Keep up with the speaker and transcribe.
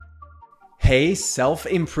Hey,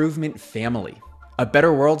 self-improvement family. A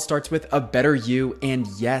better world starts with a better you, and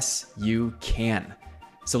yes, you can.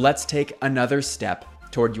 So let's take another step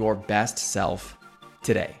toward your best self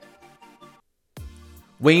today.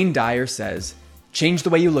 Wayne Dyer says, change the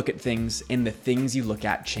way you look at things and the things you look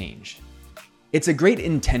at change. It's a great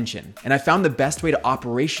intention, and I found the best way to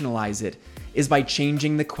operationalize it is by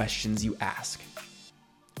changing the questions you ask.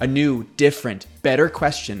 A new, different, better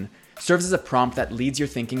question serves as a prompt that leads your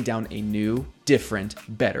thinking down a new, different,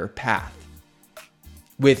 better path.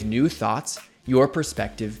 With new thoughts, your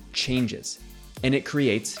perspective changes, and it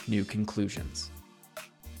creates new conclusions.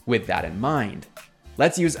 With that in mind,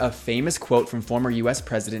 let's use a famous quote from former US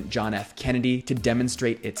President John F. Kennedy to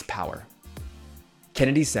demonstrate its power.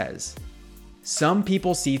 Kennedy says, "Some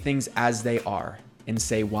people see things as they are and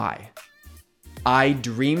say why. I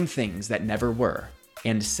dream things that never were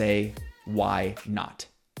and say, why not?"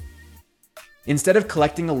 Instead of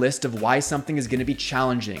collecting a list of why something is going to be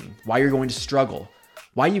challenging, why you're going to struggle,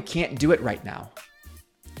 why you can't do it right now,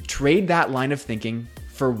 trade that line of thinking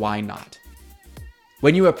for why not.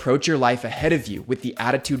 When you approach your life ahead of you with the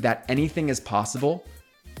attitude that anything is possible,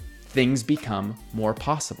 things become more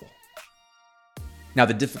possible. Now,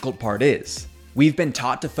 the difficult part is, we've been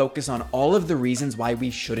taught to focus on all of the reasons why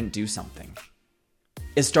we shouldn't do something.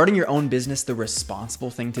 Is starting your own business the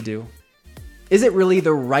responsible thing to do? Is it really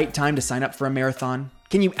the right time to sign up for a marathon?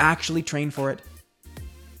 Can you actually train for it?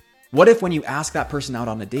 What if when you ask that person out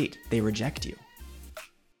on a date, they reject you?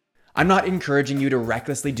 I'm not encouraging you to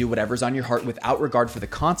recklessly do whatever's on your heart without regard for the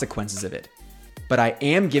consequences of it, but I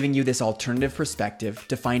am giving you this alternative perspective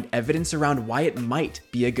to find evidence around why it might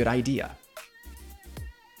be a good idea.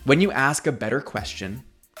 When you ask a better question,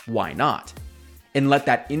 why not, and let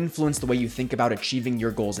that influence the way you think about achieving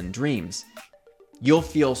your goals and dreams, you'll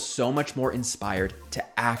feel so much more inspired to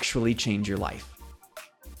actually change your life.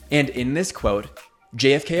 And in this quote,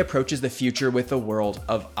 JFK approaches the future with a world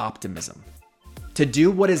of optimism. To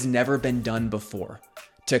do what has never been done before,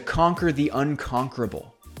 to conquer the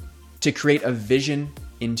unconquerable, to create a vision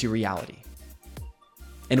into reality.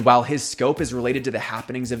 And while his scope is related to the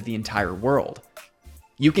happenings of the entire world,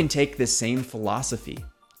 you can take this same philosophy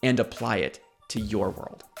and apply it to your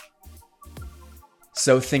world.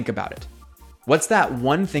 So think about it. What's that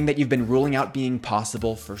one thing that you've been ruling out being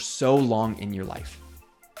possible for so long in your life?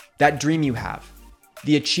 That dream you have,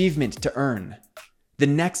 the achievement to earn, the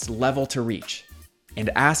next level to reach,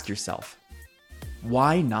 and ask yourself,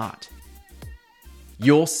 why not?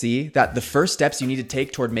 You'll see that the first steps you need to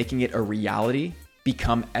take toward making it a reality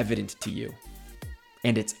become evident to you.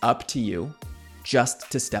 And it's up to you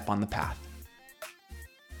just to step on the path.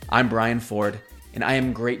 I'm Brian Ford, and I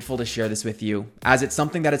am grateful to share this with you as it's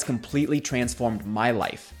something that has completely transformed my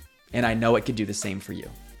life, and I know it could do the same for you.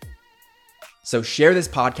 So share this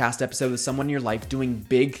podcast episode with someone in your life doing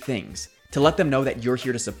big things to let them know that you're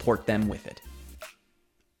here to support them with it.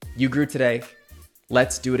 You grew today.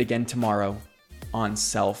 Let's do it again tomorrow on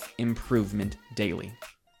Self-Improvement Daily.